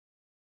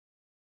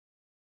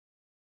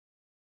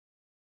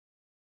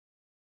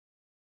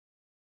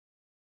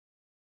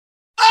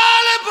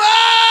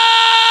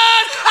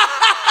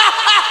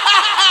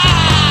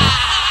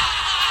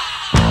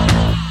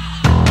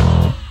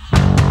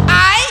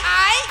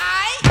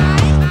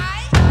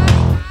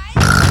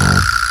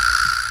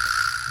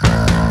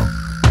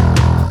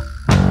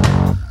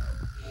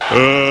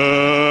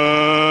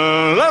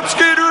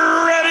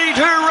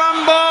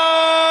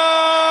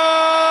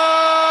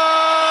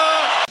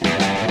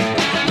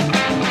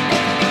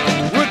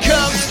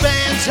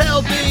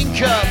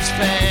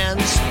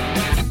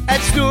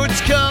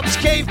Stewart's Cubs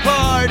cave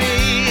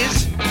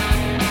parties.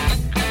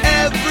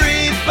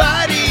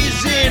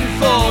 Everybody's in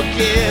for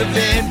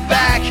giving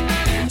back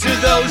to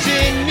those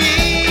in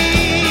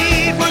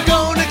need. We're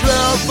going to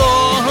Club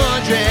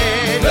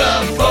 400.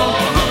 Club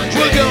 400.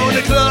 We're going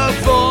to Club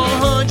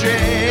 400.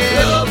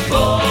 Club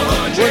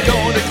 400. We're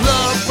going to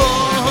Club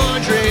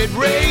 400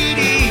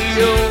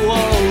 Radio.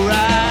 All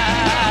right.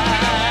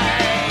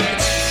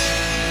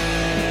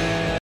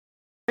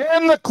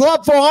 And the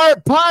Club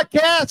 400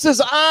 podcast is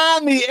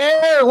on the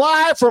air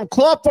live from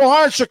Club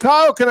 400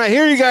 Chicago. Can I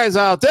hear you guys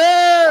out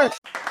there?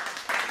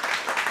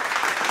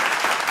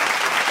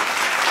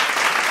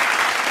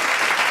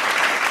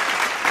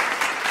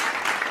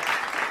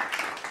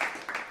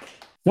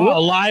 Wow, a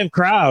live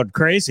crowd.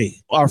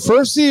 Crazy. Our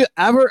first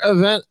ever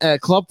event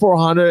at Club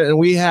 400, and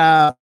we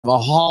have a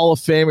Hall of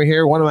Famer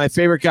here, one of my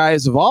favorite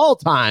guys of all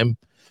time.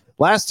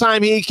 Last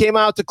time he came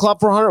out to Club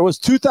 400 was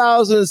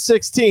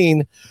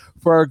 2016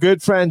 for our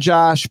good friend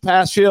Josh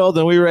Passfield,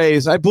 and we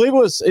raised, I believe it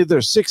was either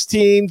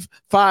 16-5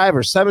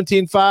 or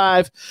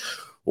 17-5.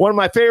 One of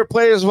my favorite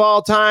players of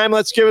all time.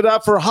 Let's give it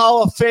up for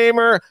Hall of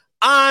Famer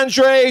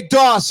Andre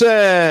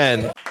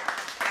Dawson.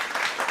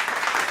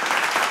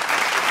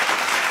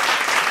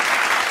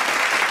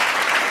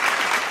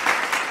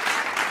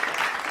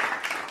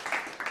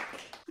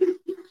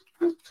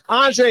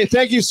 Andre,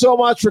 thank you so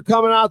much for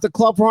coming out to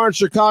Club 400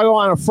 Chicago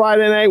on a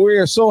Friday night. We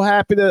are so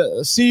happy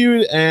to see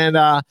you.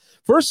 And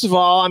first of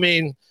all, I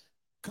mean,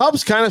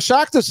 Cubs kind of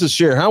shocked us this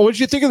year, huh? What did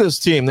you think of this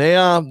team? They're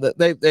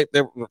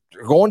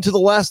going to the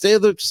last day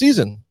of the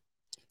season.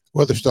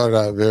 Well, they started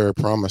out very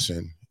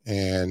promising,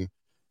 and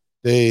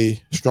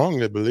they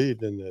strongly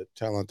believed in the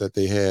talent that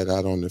they had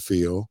out on the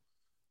field.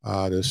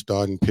 The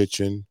starting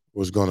pitching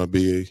was going to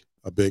be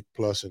a big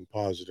plus and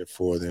positive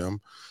for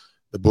them.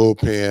 The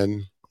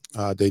bullpen,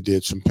 they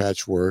did some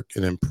patchwork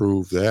and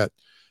improved that.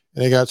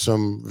 And they got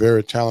some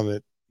very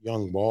talented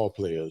young ball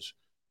players.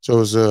 So it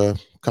was a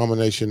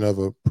combination of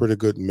a pretty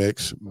good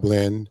mix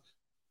blend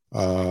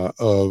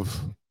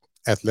of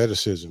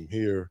athleticism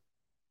here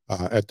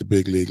at the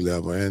big league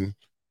level. And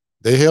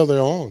they held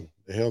their own.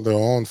 They held their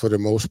own for the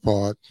most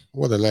part.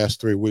 Well, the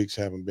last 3 weeks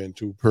haven't been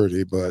too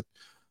pretty, but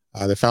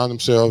they found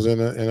themselves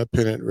in a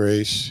pennant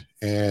race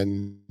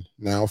and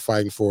now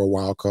fighting for a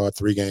wild card,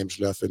 3 games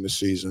left in the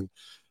season.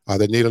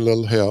 They need a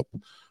little help,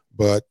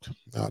 but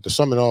to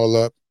sum it all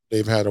up,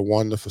 they've had a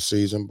wonderful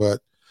season,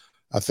 but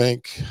I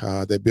think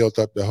they built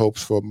up the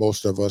hopes for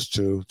most of us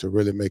to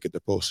really make it to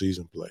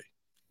postseason play.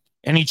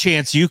 Any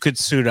chance you could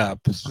suit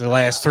up the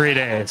last 3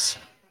 days?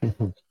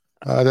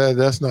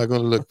 That's not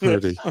going to look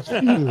pretty.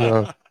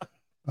 No.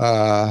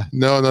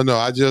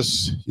 I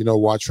just,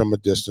 watch from a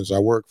distance. I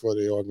work for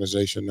the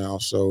organization now,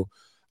 so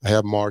I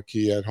have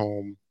Marquee at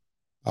home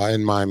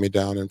in Miami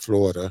down in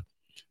Florida.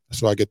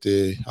 So I get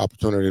the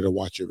opportunity to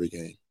watch every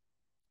game.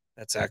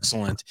 That's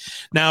excellent.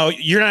 Now,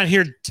 you're not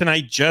here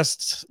tonight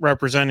just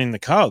representing the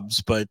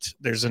Cubs, but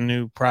there's a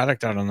new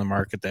product out on the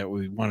market that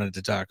we wanted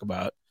to talk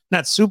about.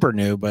 Not super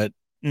new, but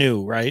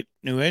new, right?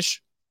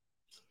 Newish?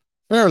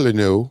 Fairly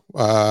new.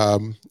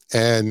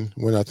 And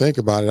when I think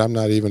about it, I'm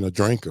not even a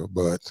drinker,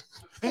 but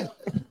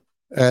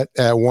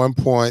at one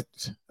point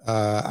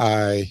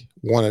I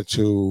wanted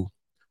to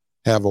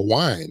have a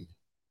wine.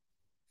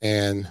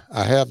 And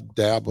I have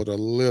dabbled a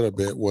little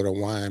bit with a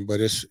wine, but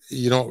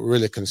you don't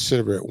really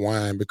consider it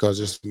wine because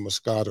it's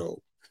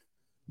Moscato.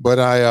 But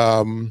I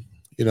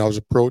was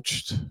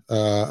approached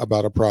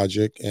about a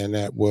project, and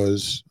that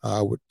was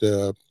with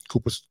the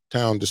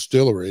Cooperstown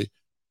Distillery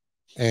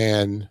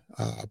and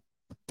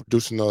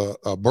producing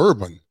a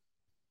bourbon.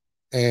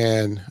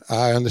 And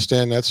I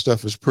understand that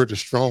stuff is pretty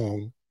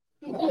strong,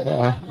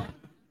 and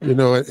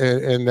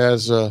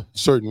there's a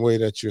certain way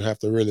that you have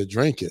to really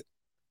drink it.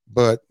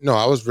 But no,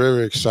 I was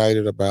very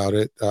excited about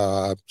it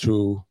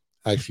to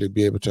actually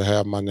be able to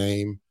have my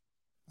name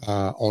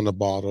on the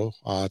bottle.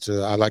 I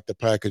like the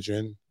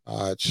packaging.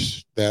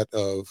 It's that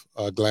of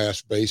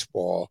glass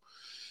baseball,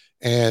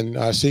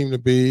 and seemed to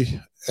be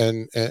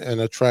an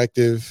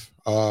attractive,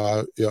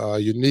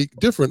 unique,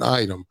 different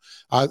item.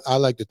 I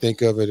like to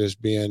think of it as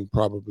being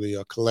probably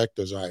a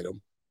collector's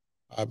item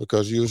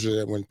because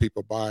usually when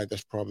people buy it,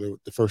 that's probably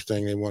the first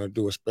thing they want to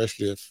do,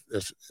 especially if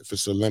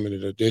it's a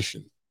limited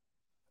edition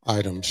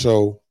item.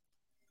 So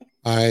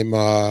I'm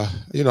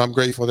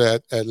grateful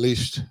that at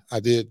least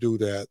I did do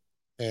that,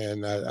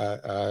 and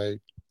I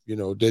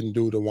didn't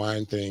do the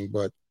wine thing,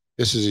 but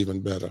this is even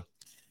better.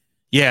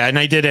 Yeah, and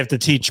I did have to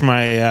teach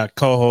my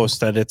co-host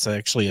that it's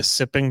actually a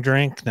sipping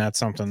drink, not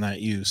something that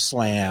you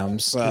slam.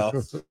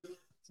 So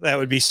that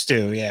would be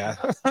Stu. Yeah,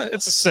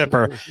 it's a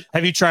sipper.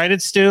 Have you tried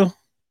it, Stu?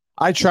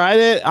 I tried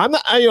it. I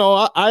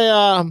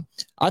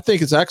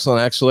think it's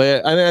excellent,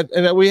 actually.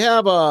 And we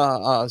have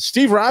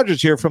Steve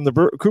Rogers here from the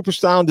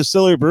Cooperstown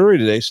Distillery Brewery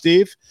today.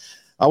 Steve,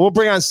 we'll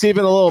bring on Steve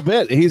in a little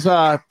bit. They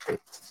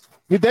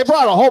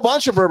brought a whole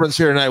bunch of bourbons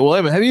here tonight,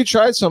 William. Have you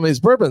tried some of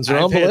these bourbons? They're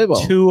unbelievable.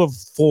 Had 2 of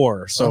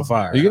 4 so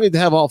far. You're gonna need to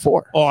have all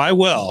 4. Oh, I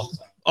will.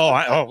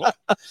 I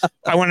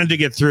wanted to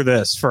get through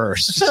this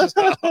first.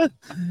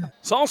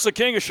 Salsa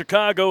King of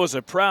Chicago is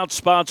a proud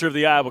sponsor of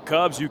the Iowa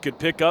Cubs. You can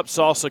pick up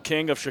Salsa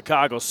King of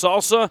Chicago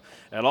salsa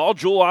at all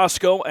Jewel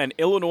Osco and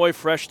Illinois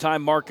Fresh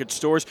Time Market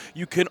stores.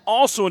 You can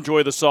also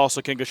enjoy the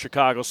Salsa King of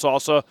Chicago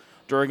salsa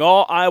during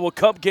all Iowa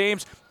Cup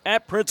games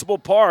at Principal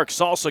Park.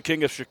 Salsa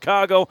King of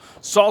Chicago,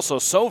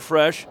 salsa so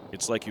fresh,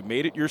 it's like you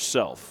made it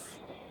yourself.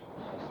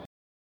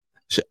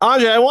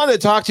 Andre, I wanted to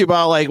talk to you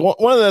about like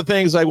one of the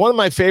things, like one of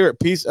my favorite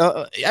pieces.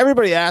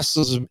 Everybody asks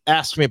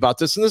me about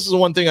this, and this is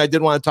one thing I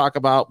did want to talk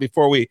about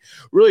before we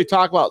really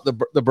talk about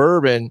the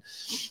bourbon,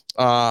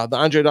 the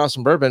Andre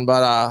Dawson bourbon.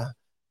 But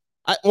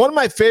one of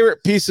my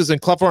favorite pieces in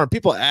Club 400,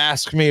 people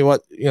ask me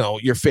what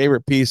your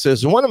favorite piece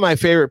is, and one of my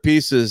favorite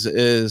pieces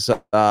is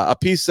a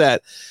piece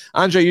that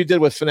Andre you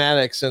did with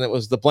Fanatics, and it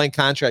was the blank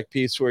contract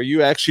piece where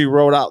you actually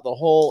wrote out the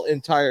whole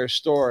entire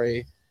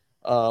story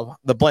of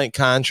the blank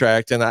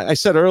contract. And I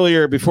said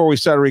earlier before we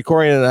started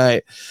recording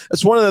tonight,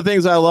 it's one of the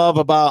things I love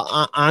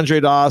about Andre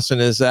Dawson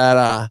is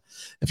that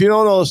if you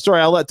don't know the story,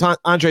 I'll let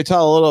Andre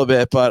tell a little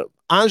bit, but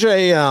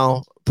Andre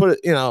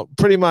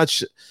pretty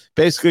much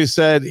basically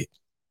said,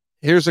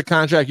 here's a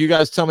contract, you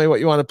guys tell me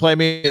what you want to play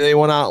me, and they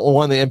went out and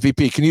won the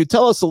MVP. Can you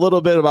tell us a little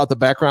bit about the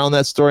background of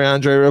that story,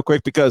 Andre, real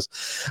quick? Because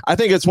I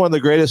think it's one of the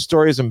greatest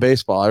stories in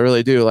baseball. I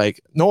really do.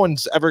 Like, no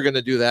one's ever going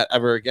to do that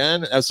ever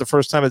again. That's the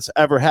first time it's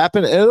ever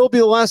happened, and it'll be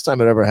the last time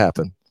it ever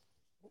happened.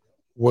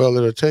 Well,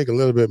 it'll take a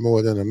little bit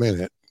more than a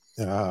minute.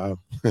 When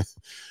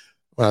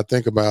I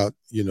think about,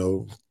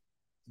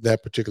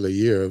 that particular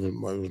year, it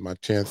was my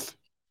 10th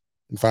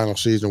and final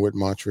season with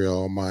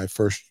Montreal, my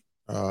first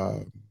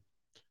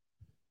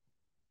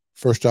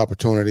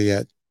opportunity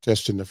at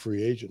testing the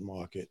free agent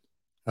market.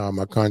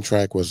 My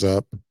contract was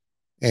up,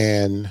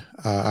 and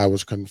I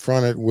was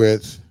confronted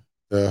with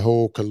the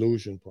whole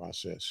collusion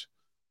process,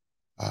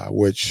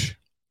 which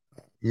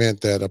meant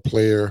that a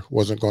player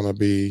wasn't going to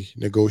be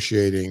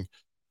negotiating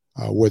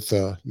with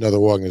another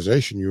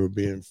organization. You were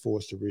being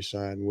forced to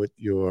re-sign with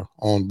your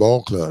own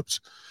ball clubs.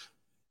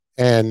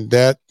 And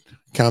that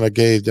kind of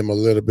gave them a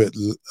little bit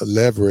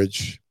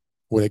leverage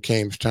when it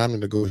came time to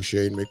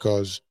negotiating,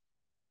 because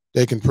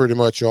they can pretty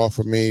much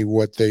offer me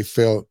what they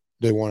felt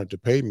they wanted to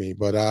pay me.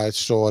 But I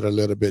saw it a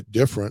little bit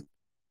different,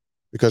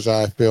 because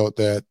I felt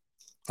that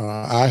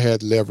I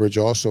had leverage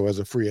also as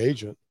a free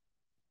agent.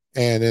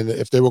 And then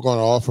if they were going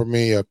to offer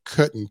me a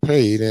cut and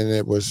pay, then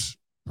it was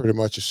pretty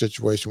much a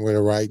situation where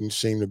the writing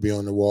seemed to be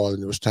on the wall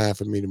and it was time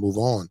for me to move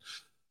on.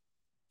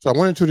 So I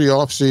went into the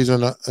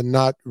offseason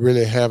not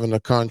really having a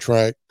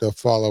contract the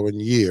following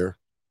year,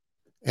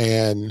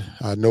 and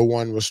no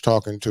one was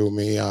talking to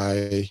me.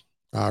 I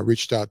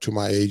reached out to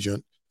my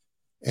agent,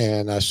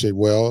 and I said,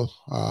 well,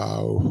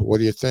 what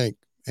do you think?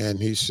 And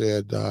he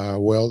said,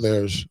 well,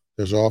 there's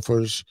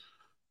offers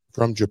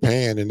from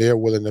Japan, and they're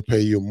willing to pay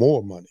you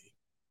more money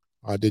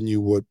than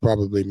you would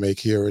probably make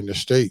here in the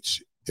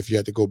States if you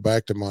had to go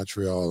back to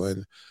Montreal.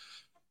 And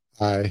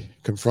I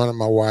confronted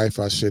my wife.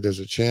 I said, there's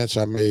a chance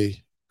I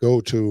may go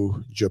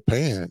to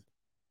Japan.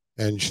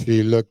 And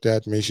she looked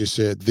at me. She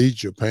said, the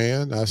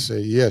Japan? I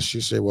said, yes. She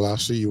said, well, I'll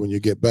see you when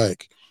you get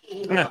back.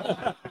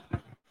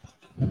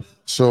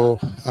 So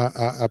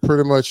I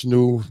pretty much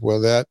knew,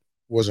 well, that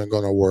wasn't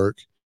going to work.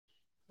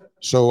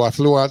 So I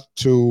flew out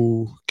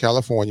to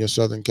California,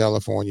 Southern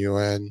California,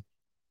 and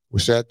we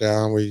sat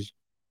down. We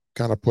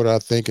kind of put our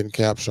thinking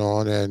caps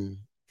on and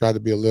tried to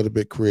be a little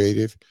bit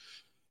creative.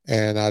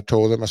 And I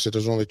told them, I said,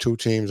 there's only two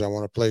teams I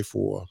want to play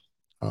for.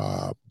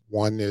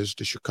 One is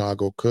the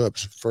Chicago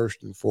Cubs,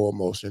 first and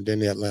foremost, and then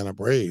the Atlanta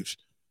Braves.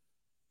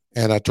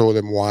 And I told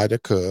them why the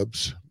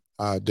Cubs,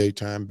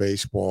 daytime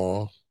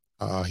baseball,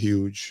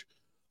 huge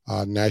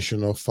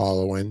national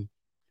following,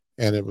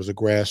 and it was a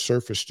grass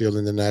surface still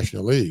in the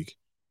National League.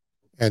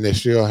 And they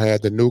still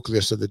had the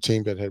nucleus of the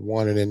team that had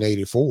won it in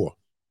 '84.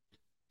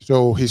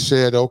 So he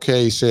said,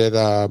 okay, he said,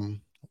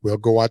 we'll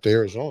go out to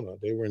Arizona.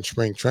 They were in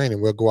spring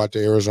training. We'll go out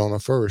to Arizona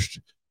first.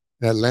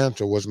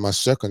 Atlanta was my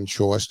second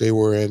choice. They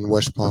were in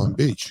West Palm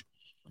Beach.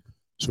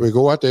 So we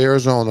go out to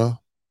Arizona,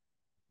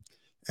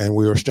 and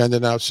we were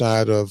standing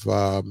outside of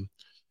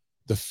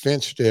the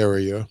fenced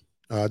area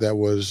that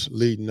was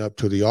leading up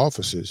to the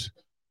offices.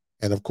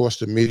 And, of course,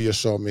 the media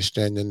saw me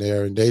standing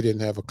there, and they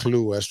didn't have a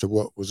clue as to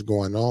what was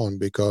going on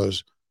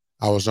because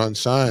I was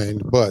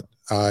unsigned, but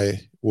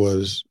I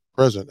was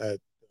present at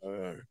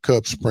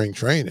Cubs spring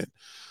training.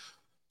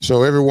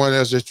 So everyone,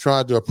 as they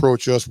tried to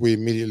approach us, we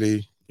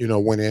immediately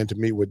went in to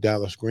meet with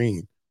Dallas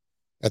Green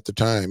at the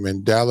time.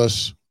 And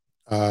Dallas,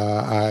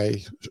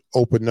 I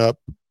opened up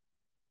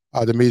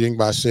the meeting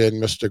by saying,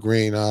 Mr.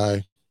 Green, I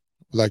would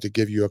like to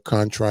give you a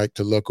contract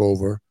to look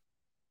over.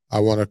 I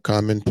want to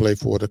come and play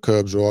for the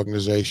Cubs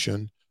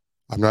organization.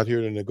 I'm not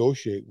here to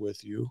negotiate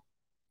with you.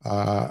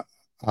 I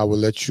will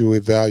let you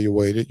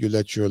evaluate it. You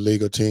let your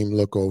legal team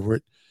look over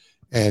it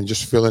and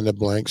just fill in the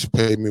blanks,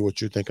 pay me what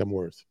you think I'm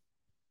worth.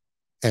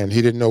 And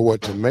he didn't know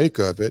what to make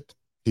of it.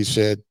 He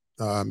said,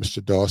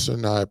 Mr.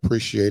 Dawson, I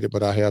appreciate it,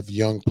 but I have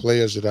young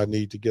players that I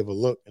need to give a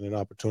look and an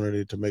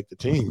opportunity to make the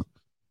team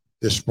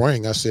this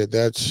spring. I said,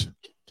 that's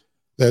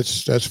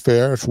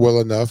fair. It's well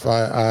enough.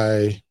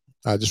 I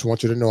I just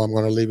want you to know I'm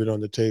going to leave it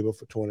on the table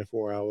for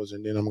 24 hours,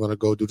 and then I'm going to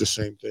go do the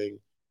same thing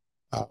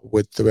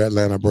with the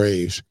Atlanta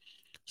Braves.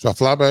 So I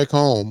fly back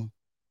home,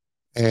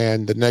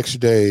 and the next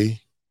day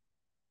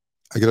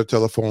I get a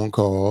telephone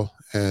call,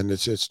 and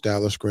it's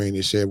Dallas Green.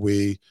 He said,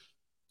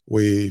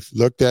 we've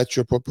looked at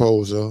your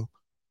proposal,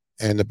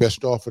 and the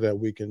best offer that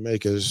we can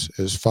make is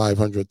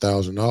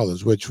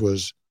 $500,000, which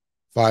was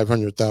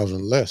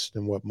 $500,000 less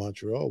than what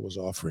Montreal was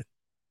offering.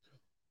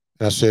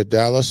 And I said,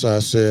 Dallas, I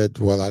said,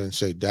 well, I didn't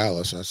say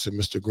Dallas. I said,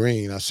 Mr.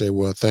 Green, I said,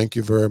 well, thank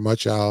you very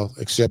much. I'll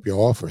accept your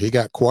offer. He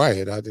got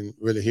quiet. I didn't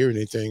really hear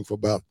anything for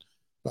about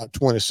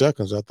 20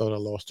 seconds. I thought I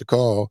lost the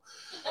call.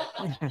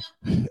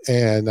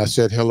 And I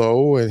said,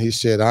 hello. And he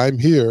said, I'm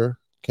here.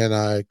 Can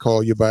I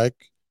call you back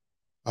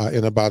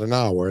in about an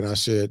hour? And I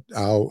said,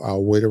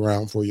 I'll wait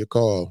around for your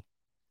call.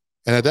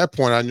 And at that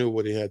point, I knew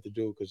what he had to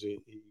do, because he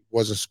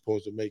wasn't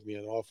supposed to make me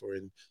an offer.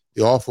 And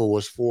the offer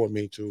was for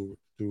me to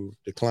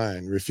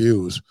decline,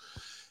 refuse.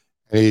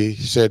 And he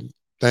said,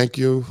 thank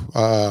you.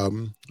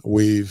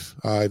 We've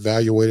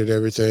evaluated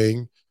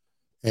everything,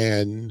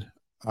 and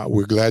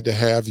we're glad to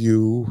have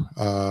you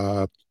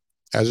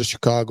as a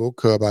Chicago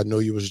Cub. I know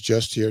you was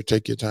just here.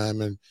 Take your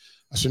time. And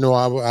I said, no,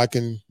 I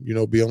can,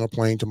 be on a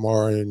plane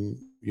tomorrow, and,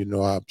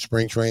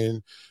 spring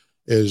training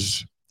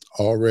is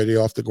already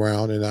off the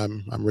ground, and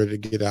I'm ready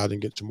to get out and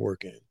get some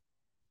work in.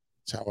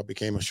 That's how I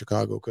became a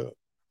Chicago Cub.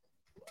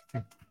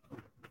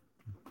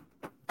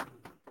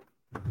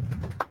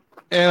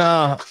 And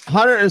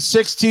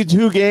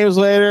 162 games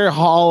later,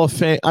 Hall of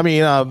Fame.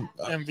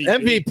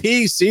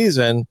 MVP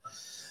season.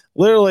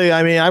 Literally,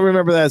 I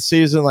remember that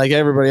season like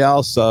everybody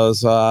else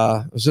does. It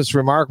was just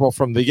remarkable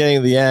from the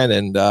beginning to the end.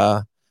 And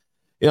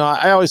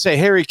I always say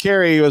Harry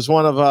Carey was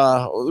one of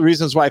the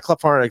reasons why Club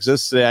 400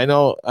 exists today. I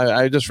know.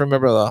 I just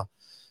remember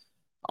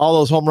all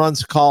those home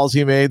runs calls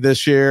he made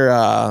this year.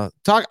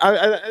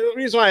 The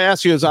reason why I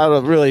asked you is out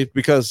of really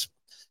because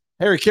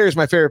Harry Carey is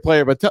my favorite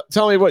player. But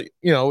tell me what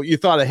you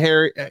thought of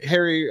Harry,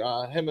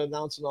 him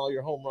announcing all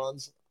your home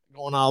runs,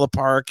 going out of the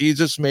park. He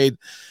just made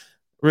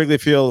Wrigley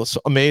Field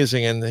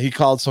amazing, and he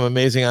called some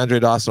amazing Andre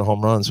Dawson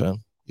home runs, man.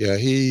 Yeah,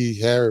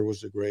 Harry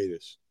was the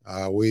greatest.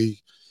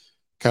 We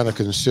kind of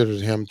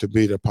considered him to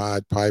be the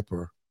Pied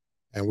Piper,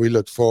 and we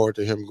looked forward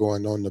to him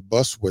going on the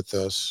bus with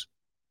us,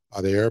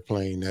 the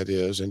airplane that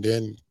is, and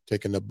then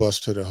taking the bus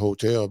to the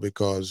hotel,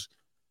 because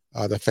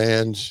the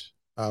fans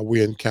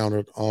we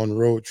encountered on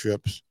road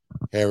trips,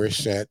 Harry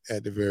sat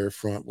at the very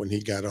front. When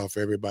he got off,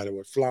 everybody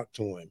would flock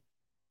to him.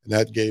 And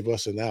that gave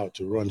us an out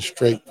to run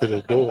straight to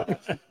the door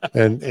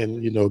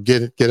and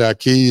get our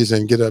keys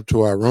and get up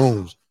to our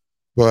rooms.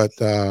 But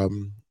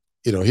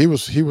he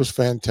was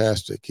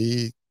fantastic.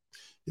 He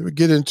would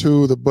get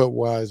into the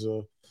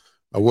Budweiser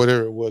or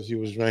whatever it was he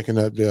was drinking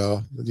up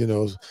there,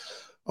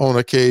 on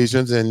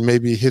occasions, and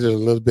maybe hit it a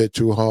little bit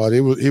too hard.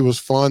 It was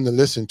fun to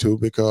listen to,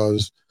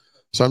 because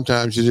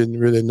sometimes you didn't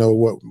really know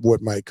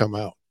what might come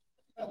out.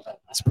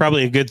 It's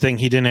probably a good thing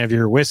he didn't have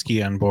your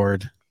whiskey on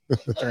board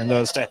during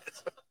those days.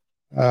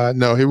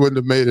 No, he wouldn't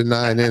have made it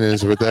 9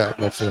 innings with that.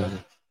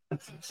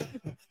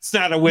 It's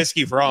not a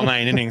whiskey for all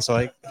 9 innings,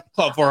 like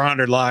Club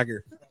 400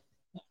 lager.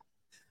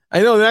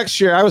 I know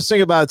next year, I was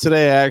thinking about it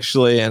today,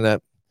 actually,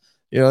 and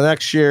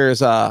next year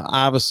is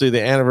obviously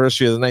the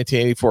anniversary of the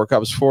 1984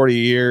 Cubs, 40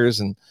 years,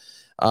 and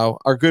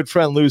our good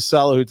friend Lou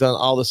Sella, who's done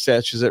all the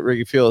statues at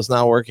Wrigley Field, is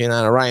now working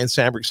on a Ryan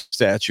Sandberg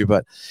statue.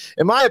 But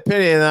in my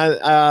opinion,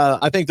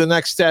 I think the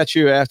next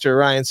statue after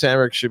Ryan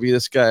Sandberg should be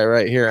this guy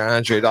right here,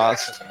 Andre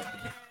Dawson.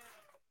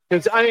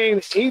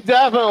 Because he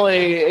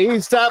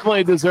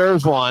definitely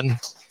deserves one.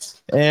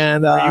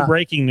 And are you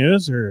breaking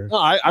news or? No,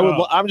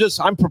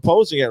 I'm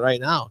proposing it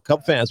right now.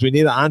 Cub fans, we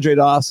need an Andre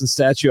Dawson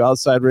statue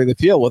outside Wrigley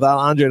Field. Without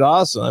Andre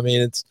Dawson,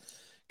 it's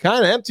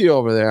kind of empty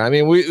over there.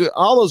 We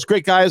all those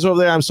great guys over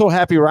there. I'm so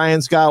happy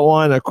Ryan's got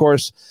one. Of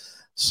course,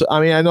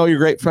 I know you're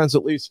great friends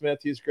with Lee Smith.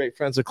 He's great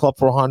friends at Club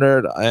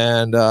 400,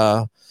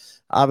 and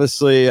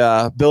obviously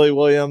Billy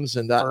Williams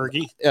and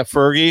Fergie.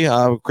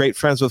 Fergie, great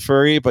friends with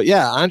Fergie. But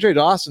yeah, Andre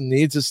Dawson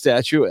needs a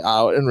statue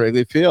out in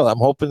Wrigley Field. I'm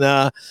hoping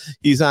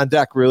he's on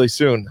deck really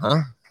soon,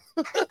 huh?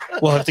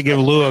 We'll have to give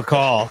Lou a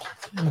call.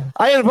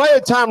 I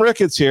invited Tom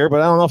Ricketts here,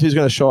 but I don't know if he's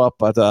going to show up.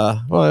 But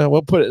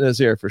we'll put it in his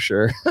ear for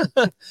sure.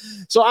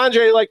 So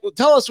Andre,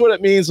 tell us what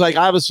it means.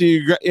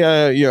 Obviously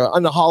you're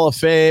in the Hall of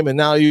Fame, and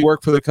now you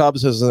work for the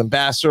Cubs as an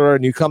ambassador,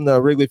 and you come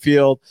to Wrigley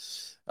Field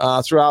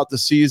throughout the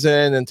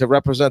season and to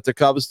represent the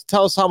Cubs.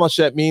 Tell us how much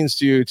that means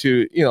to you,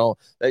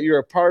 that you're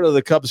a part of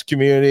the Cubs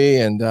community.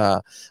 And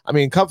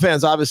Cub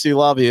fans obviously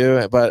love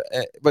you, but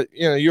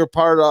you're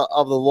part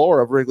of the lore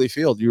of Wrigley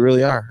Field. You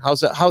really are.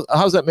 How's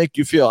that make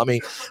you feel?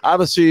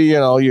 Obviously,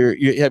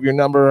 you have your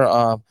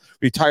number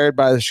retired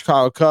by the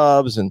Chicago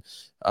Cubs, and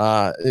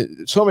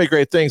so many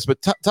great things,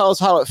 but tell us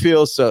how it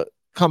feels to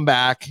come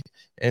back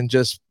and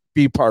just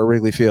be part of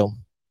Wrigley Field.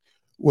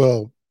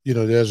 Well,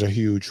 there's a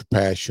huge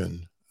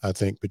passion, I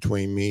think,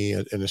 between me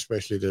and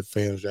especially the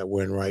fans that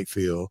were in right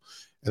field.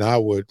 And I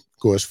would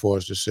go as far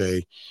as to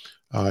say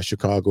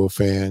Chicago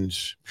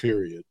fans,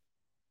 period.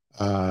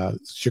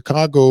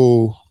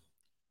 Chicago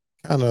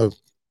kind of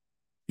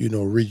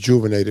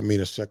rejuvenated me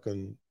the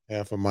second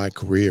half of my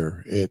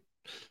career. It,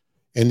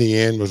 in the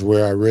end, was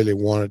where I really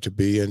wanted to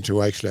be, and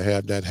to actually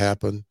have that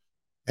happen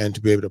and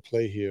to be able to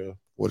play here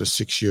for the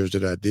 6 years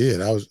that I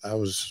did. I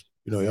was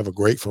ever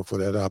grateful for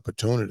that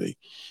opportunity.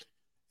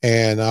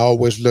 And I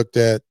always looked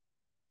at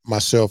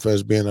myself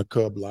as being a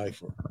Cub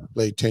lifer. I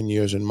played 10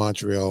 years in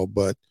Montreal,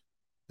 but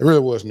there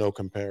really was no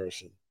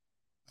comparison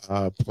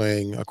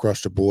playing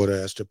across the border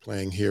as to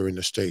playing here in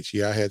the States.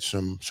 Yeah, I had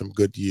some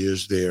good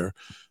years there,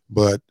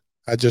 but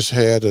I just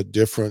had a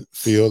different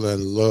feel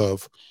and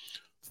love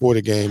for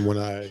the game when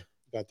I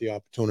got the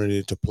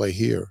opportunity to play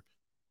here.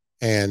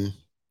 And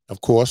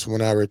of course,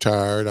 when I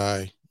retired,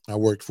 I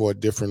worked for a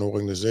different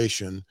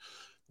organization,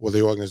 well,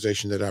 the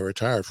organization that I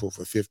retired for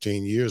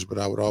 15 years, but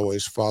I would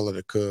always follow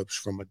the Cubs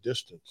from a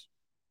distance.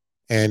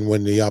 And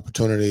when the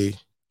opportunity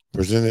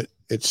presented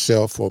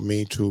itself for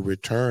me to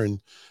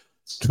return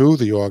to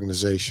the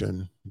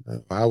organization,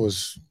 I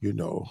was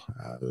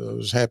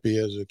happy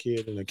as a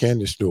kid in a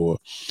candy store.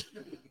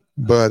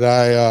 But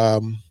I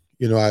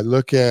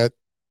look at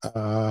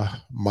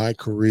my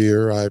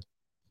career, I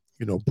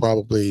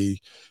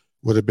probably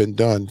would have been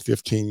done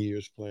 15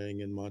 years playing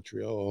in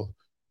Montreal,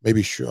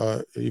 maybe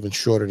even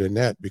shorter than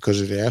that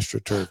because of the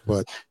AstroTurf.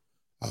 But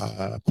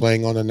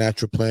playing on a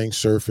natural playing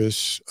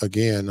surface,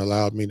 again,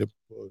 allowed me to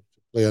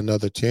play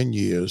another 10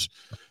 years.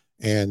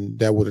 And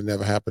that would have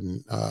never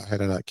happened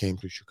had I not came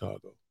to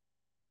Chicago.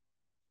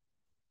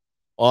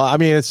 Well, I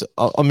mean, it's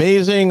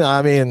amazing.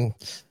 I mean,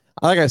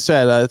 like I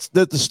said,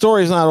 the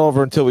story's not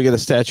over until we get a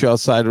statue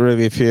outside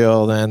Wrigley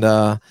Field, and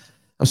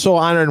I'm so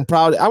honored and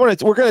proud.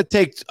 We're gonna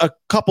take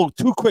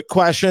two quick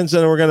questions,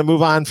 and then we're gonna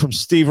move on from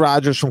Steve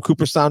Rogers from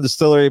Cooperstown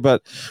Distillery.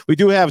 But we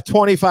do have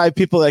 25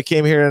 people that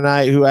came here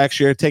tonight who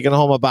actually are taking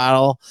home a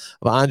bottle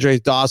of Andre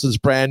Dawson's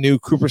brand new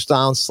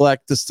Cooperstown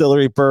Select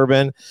Distillery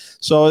bourbon.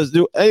 So,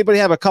 do anybody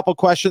have a couple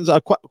questions?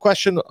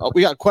 Question.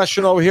 We got a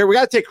question over here. We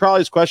got to take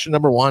Crawley's question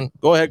number one.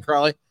 Go ahead,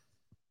 Crawley.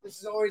 This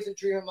is always a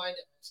dream of mine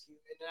to ask you,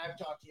 and I've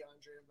talked to you,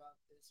 Andre, about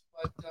this.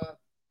 But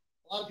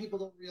a lot of people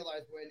don't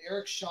realize when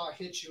Eric Shaw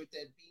hit you with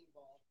that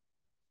beanball,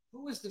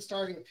 who was the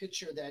starting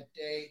pitcher that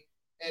day,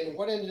 and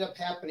what ended up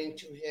happening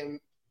to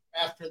him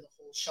after the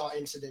whole Shaw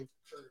incident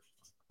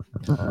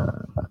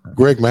occurred?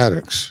 Greg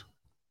Maddox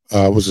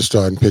was the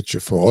starting pitcher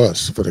for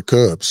us, for the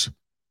Cubs.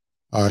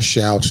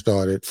 Shaw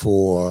started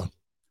for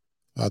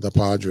the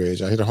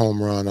Padres. I hit a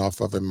home run off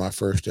of him my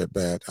first at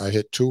bat. I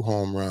hit 2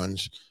 home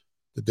runs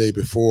the day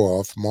before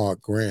off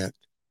Mark Grant.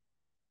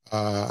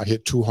 I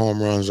hit 2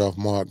 home runs off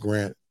Mark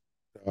Grant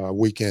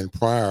weekend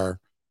prior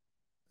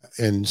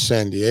in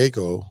San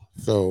Diego.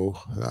 So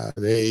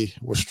they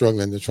were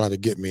struggling to try to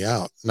get me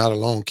out, not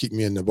alone keep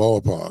me in the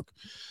ballpark.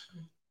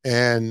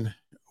 And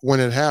when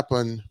it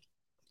happened,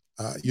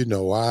 I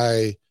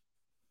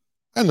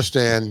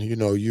understand,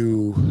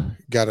 you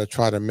got to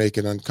try to make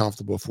it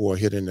uncomfortable for a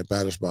hit in the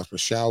batter's box. But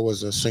Shaw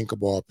was a sinker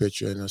ball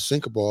pitcher, and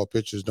sinker ball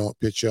pitchers don't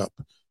pitch up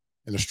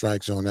in the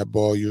strike zone. That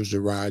ball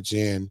usually rides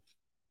in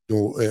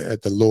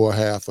at the lower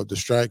half of the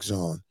strike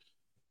zone.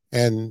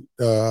 And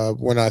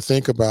when I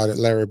think about it,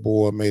 Larry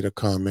Bohr made a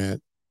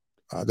comment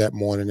that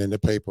morning in the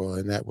paper,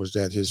 and that was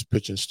that his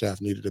pitching staff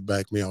needed to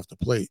back me off the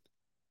plate.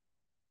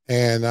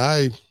 And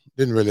I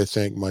didn't really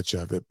think much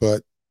of it.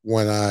 But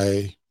when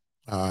I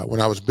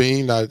was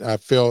beamed, I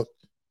felt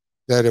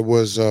that it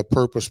was a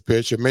purpose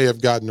pitch. It may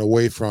have gotten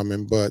away from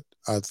him, but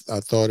I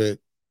thought it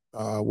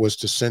was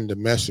to send a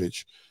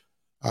message.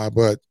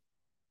 But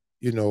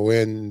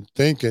in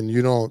thinking,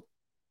 you don't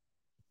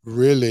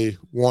really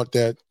want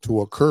that to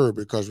occur,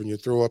 because when you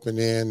throw up an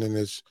end and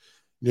it's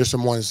near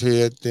someone's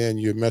head, then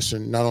you're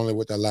messing not only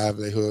with their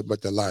livelihood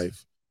but their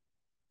life.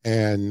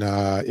 And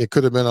it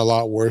could have been a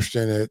lot worse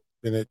than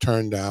it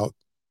turned out.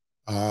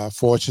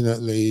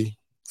 Fortunately,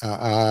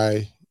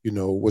 I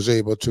was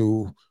able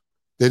to.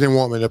 They didn't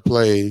want me to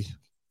play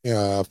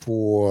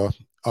for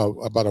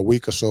about a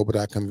week or so, but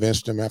I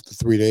convinced them after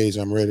 3 days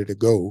I'm ready to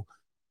go.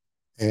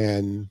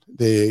 And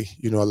they,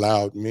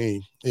 allowed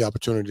me the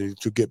opportunity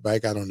to get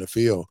back out on the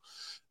field.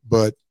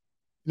 But,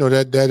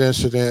 that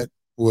incident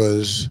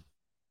was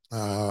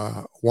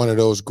one of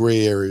those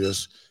gray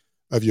areas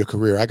of your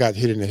career. I got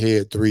hit in the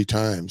head 3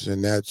 times,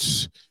 and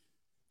that's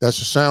a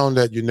sound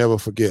that you never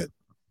forget.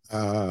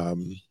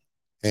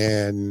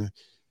 And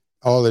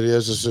all it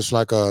is just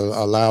like a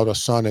loud, a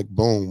sonic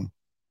boom.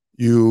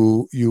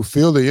 You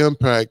feel the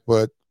impact,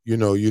 but, you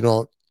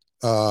don't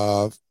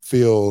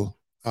feel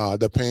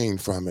the pain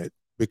from it,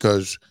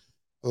 because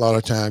a lot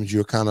of times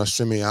you're kind of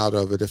semi out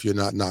of it if you're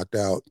not knocked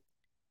out.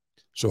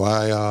 So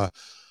I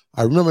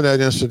remember that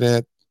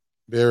incident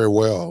very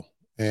well.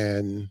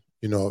 And,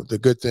 the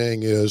good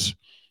thing is,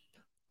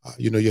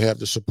 you have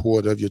the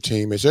support of your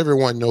teammates.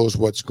 Everyone knows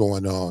what's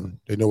going on.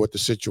 They know what the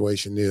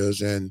situation is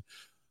and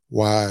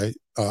why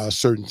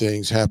certain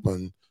things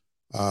happen.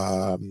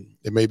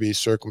 It may be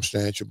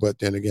circumstantial, but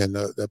then again,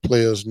 the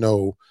players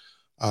know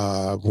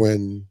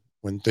when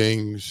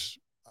things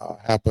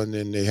happen,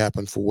 and they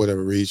happen for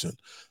whatever reason.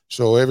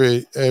 So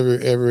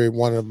every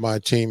one of my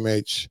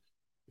teammates,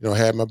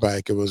 had my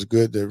back. It was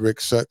good that Rick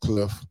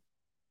Sutcliffe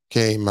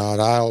came out,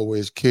 I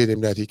always kid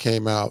him that he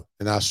came out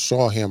and I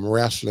saw him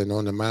wrestling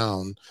on the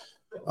mound,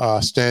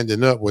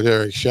 standing up with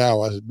Eric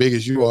Shaw. As big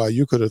as you are,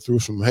 you could have threw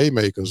some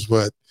haymakers,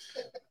 but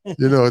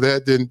you know,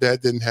 that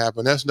didn't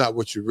happen. That's not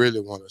what you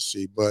really want to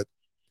see. But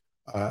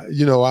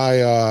you know,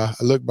 I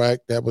look back,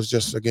 that was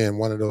just, again,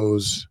 one of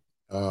those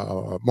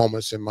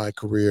moments in my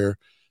career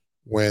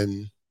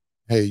when,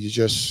 hey, you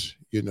just,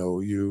 you know,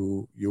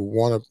 you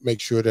want to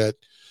make sure that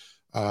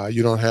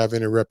you don't have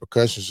any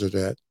repercussions of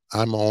that.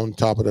 I'm on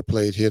top of the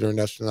plate hitter, and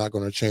that's not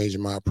going to change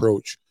my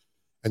approach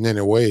in any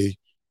way.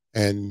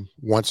 And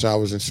once I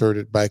was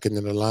inserted back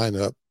into the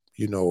lineup,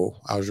 you know,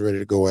 I was ready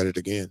to go at it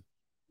again.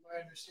 My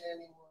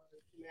understanding was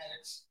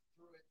Maddox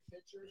threw it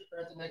pitcher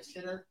or the next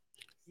hitter.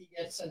 He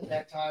gets sent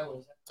back to Iowa.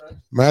 Is that correct?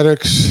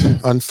 Maddox,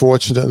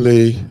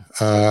 unfortunately,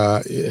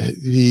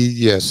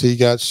 he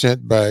got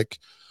sent back.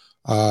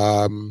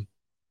 And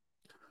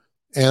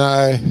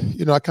I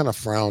kind of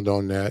frowned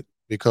on that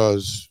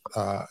because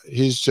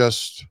he's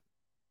just,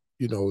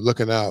 you know,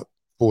 looking out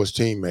for his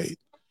teammate.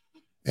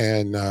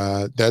 And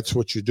that's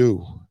what you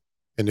do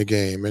in the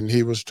game. And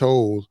he was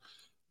told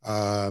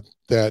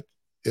that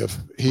if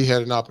he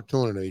had an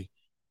opportunity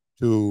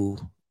to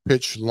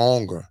pitch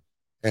longer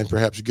and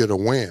perhaps get a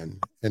win,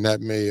 and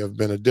that may have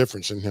been a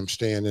difference in him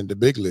staying in the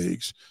big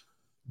leagues.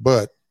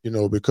 But, you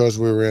know, because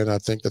we were in, I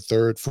think, the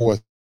third,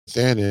 fourth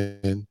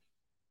inning,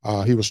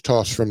 he was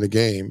tossed from the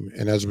game.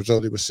 And as a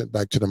result, he was sent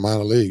back to the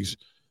minor leagues.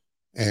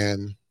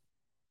 And it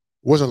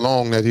wasn't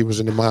long that he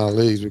was in the minor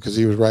leagues because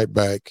he was right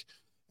back.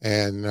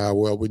 And,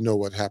 well, we know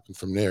what happened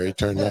from there. He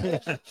turned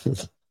out.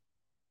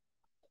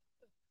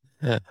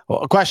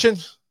 Well, a question?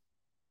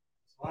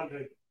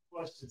 Andre,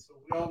 question. So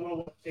we all know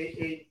what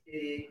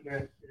 8888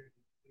 meant in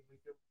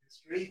the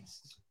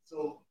streets.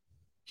 So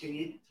can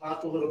you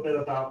talk a little bit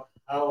about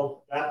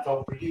how that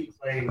felt for you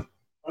playing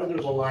under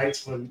the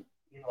lights when,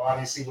 you know,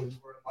 obviously when you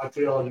were in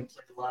Montreal, you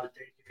played a lot of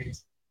day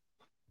games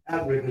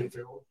at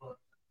Wrigleyville, but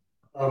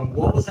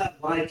what was that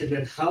like? And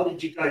then how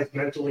did you guys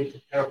mentally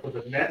prepare for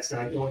the next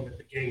night, knowing that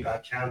the game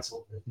got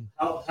canceled?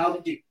 How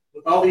did you,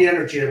 with all the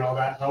energy and all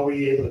that, how were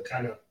you able to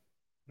kind of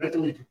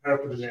mentally prepare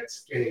for the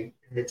next game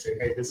and say,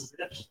 hey, this is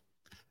it?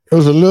 It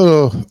was a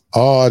little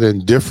odd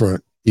and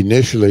different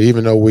initially,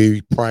 even though we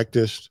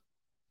practiced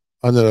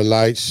under the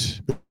lights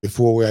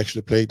before we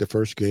actually played the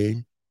first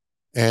game.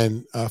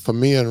 And for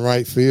me in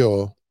right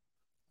field,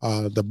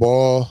 the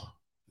ball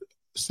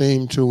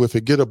seemed to, if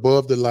it get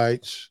above the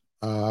lights,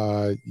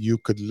 you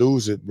could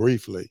lose it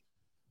briefly.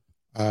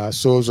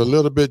 So it was a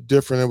little bit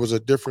different. It was a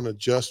different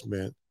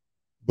adjustment,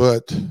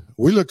 but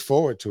we looked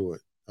forward to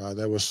it.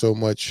 There was so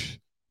much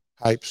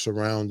hype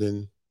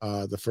surrounding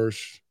the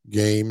first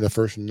game, the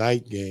first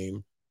night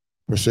game,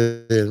 per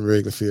se, in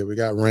Wrigleyville. We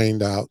got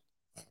rained out.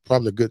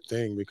 Probably a good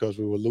thing because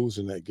we were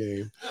losing that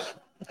game.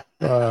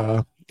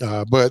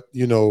 But,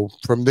 you know,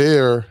 from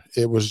there,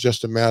 it was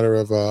just a matter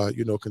of,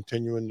 you know,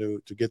 continuing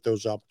to get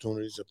those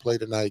opportunities to play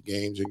the night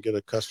games and get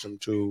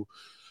accustomed to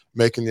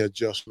making the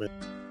adjustment.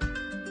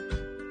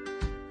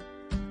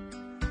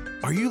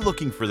 Are you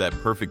looking for that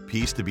perfect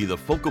piece to be the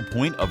focal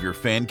point of your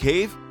fan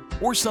cave?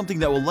 Or something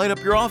that will light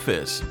up your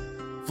office?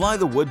 Fly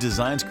the Wood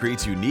Designs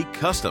creates unique,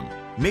 custom,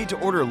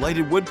 made-to-order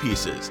lighted wood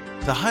pieces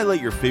to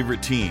highlight your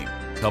favorite team,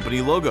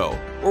 company logo,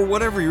 or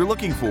whatever you're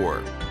looking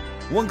for.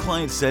 One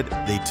client said,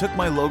 they took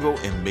my logo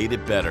and made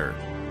it better.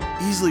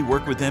 Easily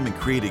work with them and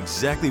create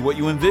exactly what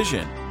you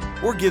envision,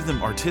 or give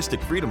them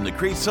artistic freedom to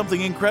create something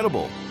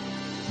incredible.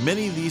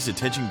 Many of these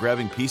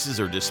attention-grabbing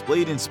pieces are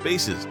displayed in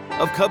spaces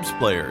of Cubs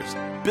players,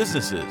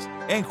 businesses,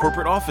 and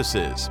corporate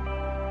offices.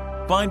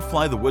 Find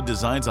Fly the Wood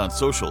Designs on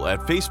social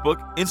at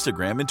Facebook,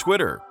 Instagram, and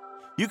Twitter.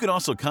 You can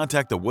also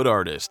contact the wood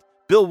artist,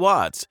 Bill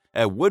Watts,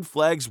 at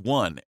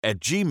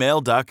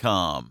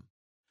woodflags1@gmail.com.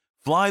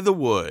 Fly the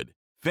Wood,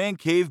 fan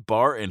cave,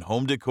 bar, and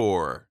home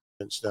decor.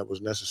 That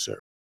was necessary.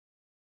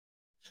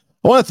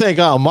 I want to thank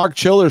Mark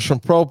Childers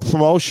from Pro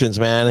Promotions,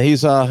 man.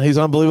 He's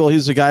unbelievable.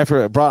 He's the guy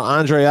brought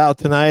Andre out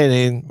tonight,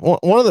 and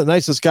one of the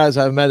nicest guys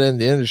I've met in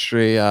the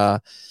industry. And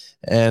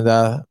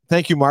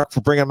thank you, Mark,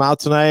 for bringing him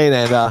out tonight.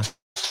 And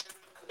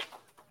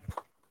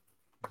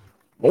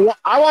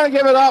I want to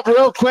give it up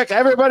real quick.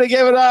 Everybody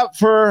give it up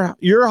for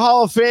your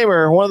Hall of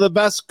Famer, one of the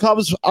best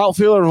Cubs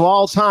outfielders of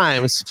all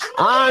times,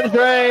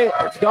 Andre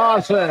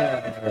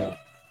Dawson.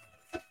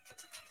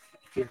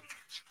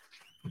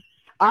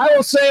 I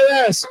will say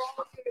this,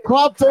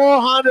 Club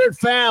 400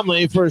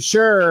 family for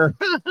sure.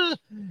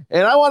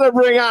 And I want to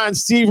bring on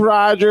Steve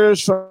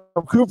Rogers from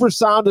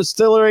Cooperstown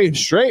Distillery,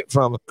 straight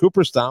from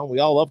Cooperstown. We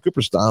all love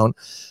Cooperstown.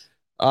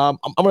 I'm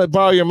going to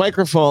borrow your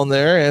microphone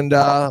there and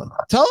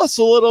tell us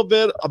a little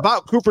bit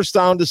about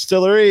Cooperstown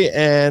Distillery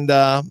and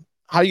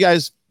how you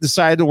guys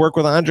decided to work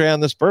with Andre on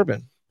this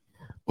bourbon.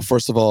 Well,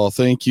 first of all,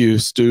 thank you,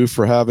 Stu,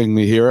 for having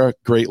me here. I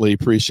greatly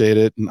appreciate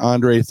it. And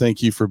Andre,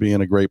 thank you for being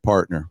a great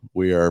partner.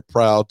 We are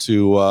proud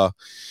to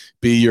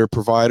be your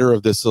provider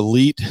of this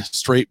elite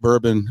straight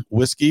bourbon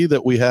whiskey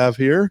that we have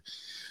here.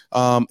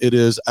 It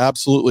is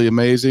absolutely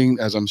amazing,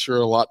 as I'm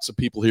sure lots of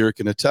people here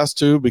can attest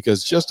to,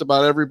 because just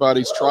about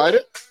everybody's tried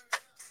it.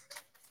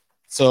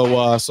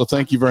 So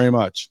thank you very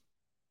much.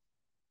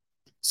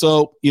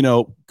 So,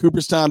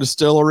 Cooperstown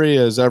Distillery,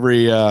 as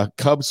every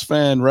Cubs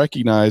fan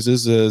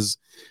recognizes, is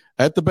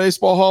at the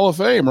Baseball Hall of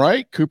Fame,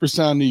 right?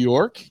 Cooperstown, New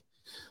York.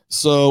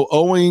 So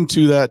owing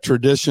to that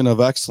tradition of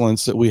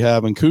excellence that we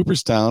have in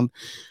Cooperstown,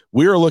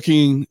 we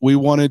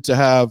wanted to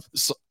have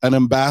an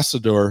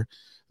ambassador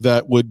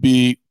that would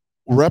be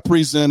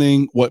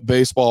representing what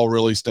baseball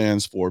really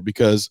stands for,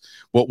 because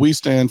what we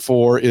stand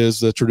for is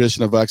the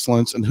tradition of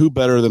excellence, and who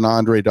better than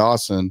Andre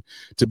Dawson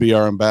to be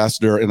our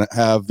ambassador and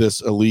have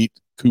this elite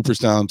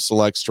Cooperstown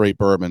Select Straight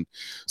Bourbon.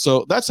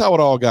 So that's how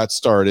it all got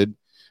started,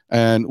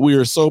 and we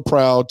are so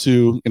proud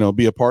to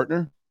be a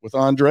partner with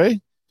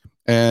Andre,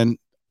 and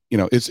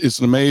it's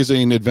an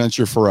amazing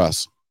adventure for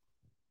us.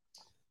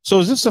 So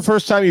is this the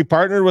first time you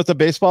partnered with a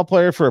baseball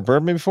player for a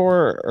bourbon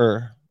before,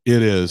 or?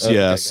 It is,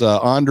 yes.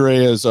 Andre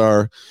is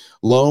our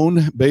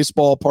lone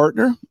baseball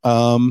partner.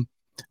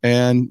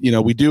 And,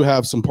 we do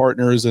have some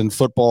partners in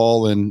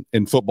football and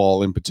in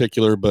football in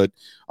particular, but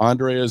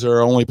Andre is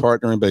our only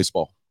partner in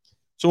baseball.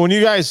 So when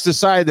you guys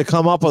decided to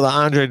come up with an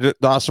Andre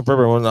Dawson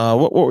bourbon,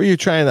 what were you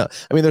trying to,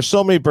 there's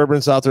so many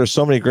bourbons out there,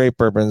 so many great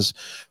bourbons.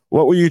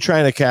 What were you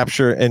trying to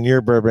capture in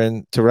your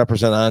bourbon to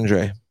represent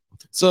Andre?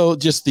 So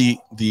just the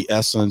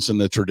essence and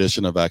the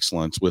tradition of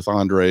excellence with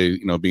Andre,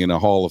 being a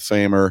Hall of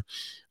Famer,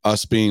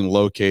 us being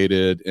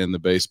located in the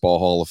Baseball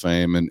Hall of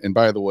Fame. And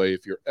by the way,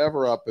 if you're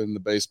ever up in the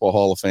Baseball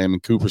Hall of Fame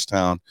in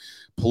Cooperstown,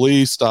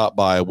 please stop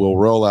by. We'll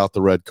roll out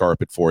the red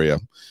carpet for you.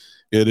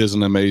 It is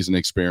an amazing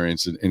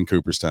experience in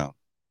Cooperstown.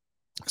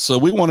 So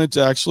we wanted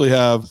to actually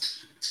have,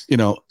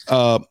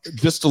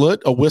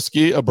 distillate, a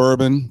whiskey, a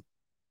bourbon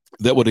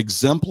that would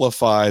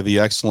exemplify the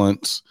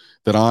excellence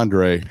that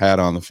Andre had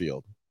on the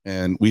field.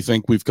 And we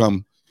think we've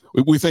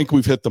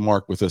hit the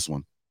mark with this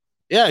one.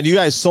 Yeah, and you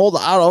guys sold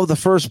out of the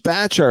first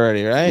batch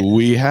already, right?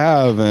 We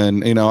have,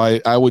 and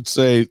I would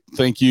say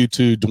thank you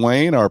to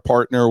Dwayne, our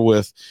partner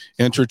with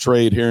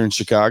Intertrade here in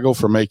Chicago,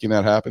 for making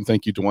that happen.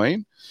 Thank you,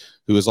 Dwayne,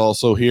 who is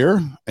also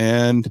here.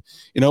 And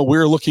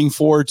we're looking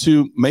forward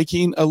to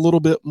making a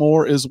little bit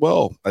more as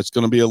well. It's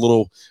going to be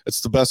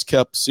it's the best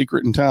kept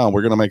secret in town.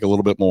 We're going to make a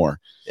little bit more.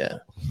 Yeah.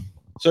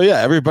 So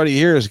yeah, everybody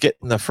here is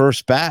getting the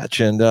first batch,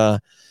 and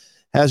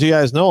as you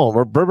guys know,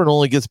 bourbon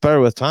only gets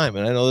better with time.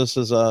 And I know this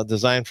is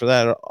designed for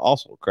that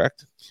also,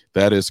 correct?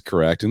 That is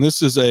correct. And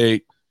this is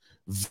a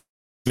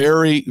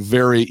very,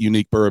 very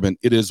unique bourbon.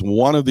 It is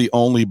one of the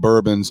only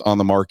bourbons on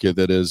the market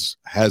that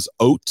has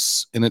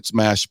oats in its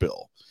mash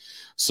bill.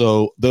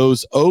 So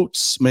those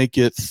oats make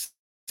it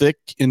thick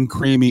and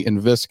creamy and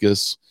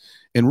viscous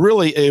and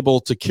really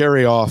able to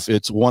carry off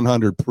its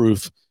 100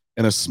 proof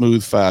in a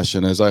smooth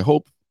fashion, as I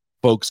hope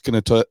folks can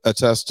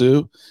attest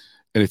to.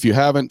 And if you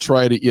haven't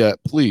tried it yet,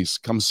 please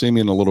come see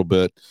me in a little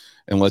bit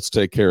and let's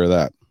take care of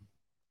that.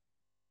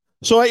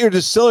 So at your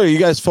distillery, you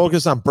guys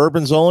focus on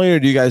bourbons only, or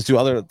do you guys do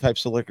other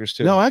types of liquors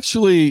too? No,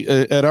 actually,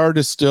 at our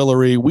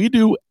distillery, we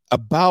do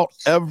about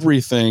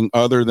everything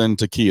other than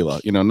tequila.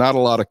 Not a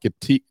lot of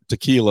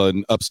tequila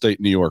in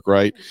upstate New York,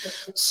 right?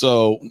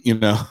 So,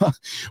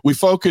 we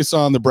focus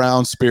on the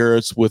brown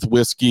spirits with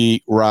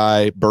whiskey,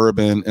 rye,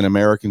 bourbon, and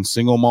American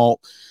single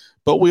malt.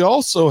 But we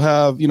also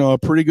have, a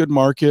pretty good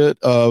market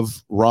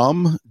of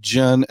rum,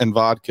 gin, and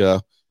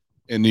vodka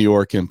in New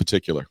York in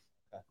particular.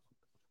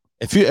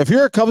 If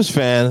you're a Cubs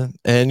fan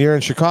and you're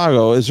in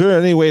Chicago, is there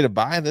any way to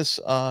buy this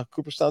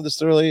Cooperstown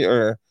Distillery,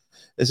 or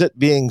is it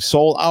being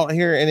sold out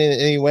here in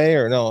any way,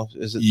 or no?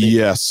 Is it?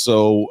 Yes.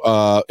 So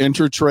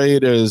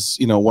Intertrade is,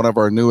 one of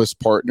our newest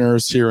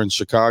partners here in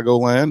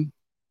Chicagoland.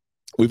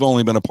 We've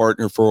only been a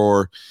partner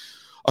for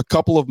a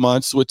couple of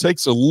months, so it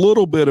takes a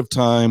little bit of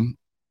time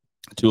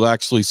to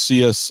actually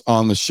see us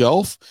on the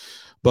shelf,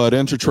 but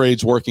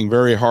Intertrade's working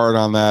very hard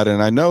on that.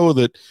 And I know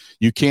that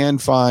you can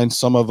find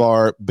some of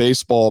our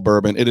baseball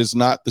bourbon. It is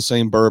not the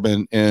same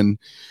bourbon in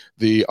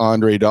the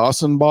Andre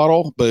Dawson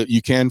bottle, but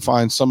you can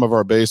find some of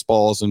our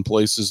baseballs in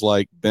places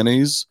like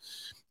Benny's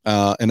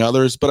and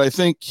others. But I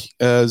think,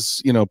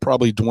 as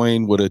probably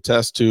Dwayne would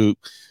attest to,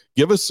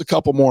 give us a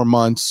couple more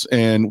months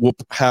and we'll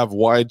have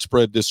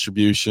widespread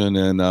distribution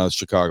in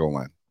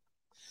Chicagoland.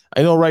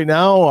 I know right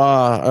now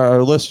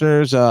our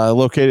listeners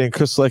located in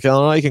Crystal Lake,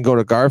 Illinois, can go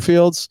to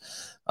Garfield's,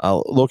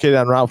 located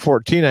on Route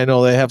 14. I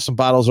know they have some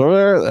bottles over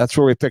there. That's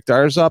where we picked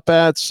ours up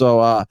at.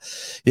 So,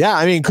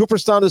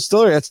 Cooperstown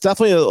Distillery, that's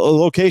definitely a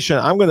location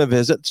I'm going to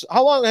visit.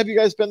 How long have you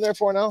guys been there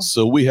for now?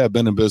 So we have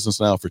been in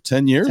business now for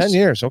 10 years. 10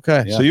 years,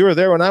 okay. Yeah. So you were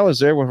there when I was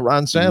there with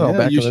Ron Sano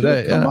back in the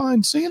day. Come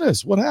on, seen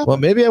us. What happened? Well,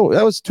 maybe that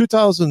was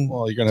 2000.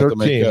 Well, you're going to have to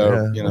make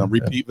a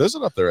repeat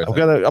visit up there. I'm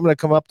gonna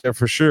come up there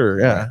for sure.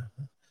 Yeah.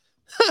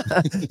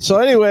 So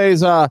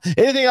anyways,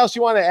 anything else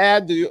you want to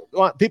add? Do you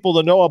want people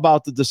to know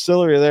about the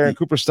distillery there in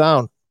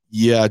Cooperstown?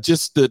 Yeah,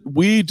 just that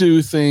we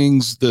do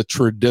things the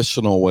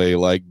traditional way,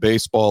 like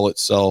baseball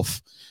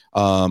itself,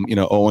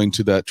 owing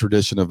to that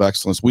tradition of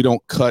excellence. We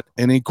don't cut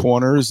any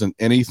corners in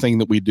anything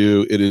that we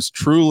do. It is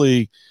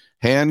truly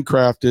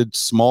handcrafted,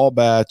 small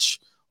batch,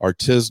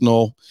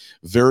 artisanal,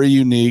 very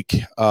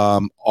unique.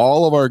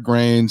 All of our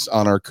grains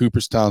on our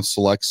Cooperstown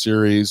Select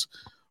series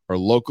are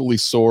locally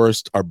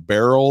sourced. Our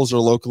barrels are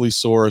locally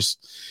sourced.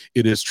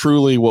 It is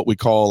truly what we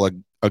call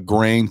a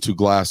grain to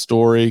glass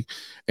story.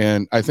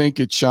 And I think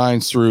it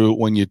shines through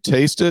when you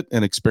taste it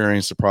and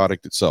experience the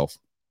product itself.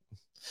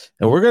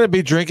 And we're going to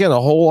be drinking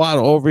a whole lot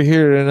over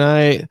here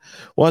tonight.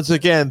 Once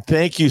again,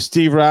 thank you,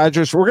 Steve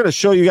Rogers. We're going to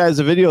show you guys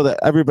a video that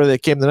everybody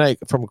that came tonight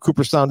from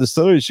Cooperstown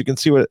Distillery, so you can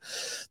see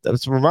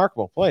that's a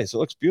remarkable place. It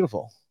looks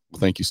beautiful. Well,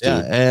 thank you, Steve. Yeah,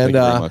 and thank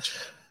you very much.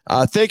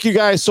 Thank you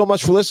guys so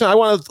much for listening. I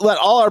want to let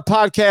all our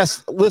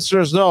podcast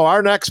listeners know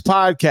our next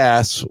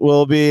podcast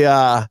will be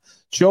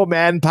Joe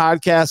Madden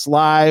podcast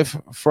live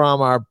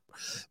from our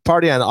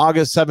party on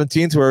August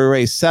 17th, where we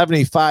raise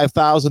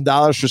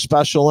 $75,000 for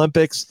Special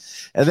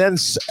Olympics. And then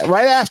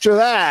right after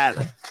that,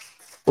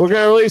 we're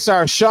going to release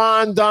our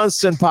Sean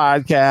Dunston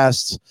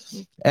podcast,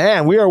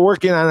 and we are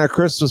working on our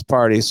Christmas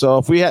party. So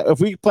if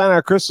we plan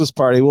our Christmas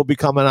party, we'll be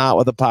coming out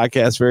with a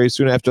podcast very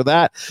soon after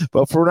that.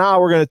 But for now,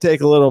 we're going to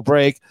take a little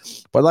break.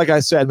 But like I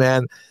said,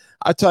 man,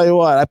 I tell you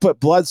what, I put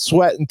blood,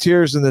 sweat, and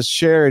tears in this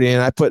charity,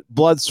 and I put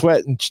blood,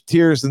 sweat, and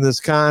tears in this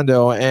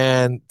condo,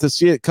 and to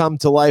see it come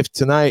to life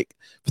tonight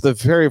for the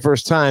very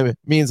first time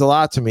means a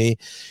lot to me.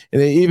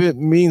 And it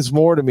even means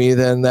more to me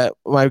than that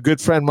my good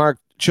friend Mark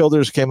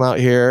Childers came out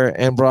here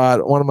and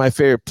brought one of my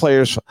favorite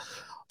players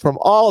from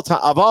all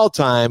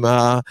time.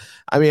 I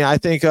mean, I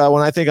think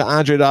when I think of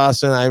Andre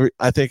Dawson,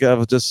 I think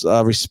of just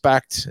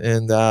respect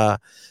and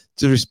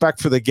just respect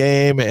for the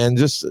game, and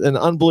just an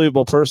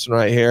unbelievable person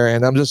right here.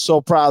 And I'm just so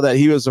proud that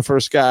he was the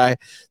first guy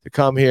to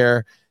come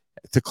here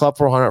to Club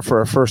 400 for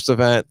our first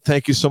event.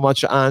 Thank you so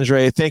much,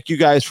 Andre. Thank you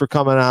guys for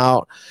coming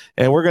out,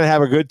 and we're going to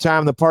have a good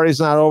time. The party's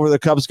not over. The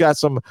Cubs got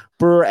some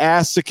brewer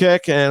ass to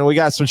kick, and we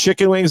got some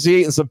chicken wings to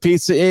eat and some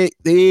pizza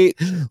to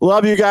eat.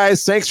 Love you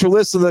guys. Thanks for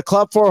listening to the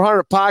Club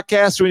 400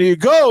 podcast. When you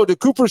go to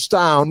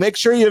Cooperstown, make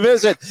sure you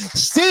visit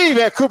Steve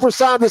at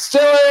Cooperstown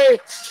Distillery.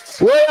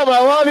 William, I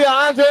love you.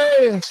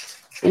 Andre,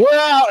 we're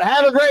out.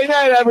 Have a great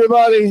night,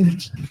 everybody.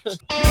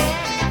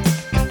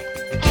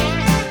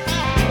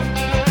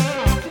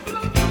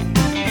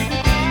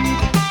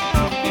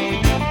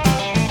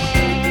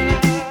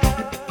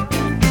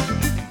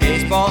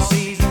 Baseball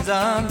season's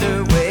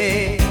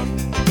underway.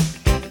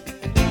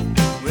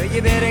 Well,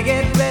 you better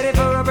get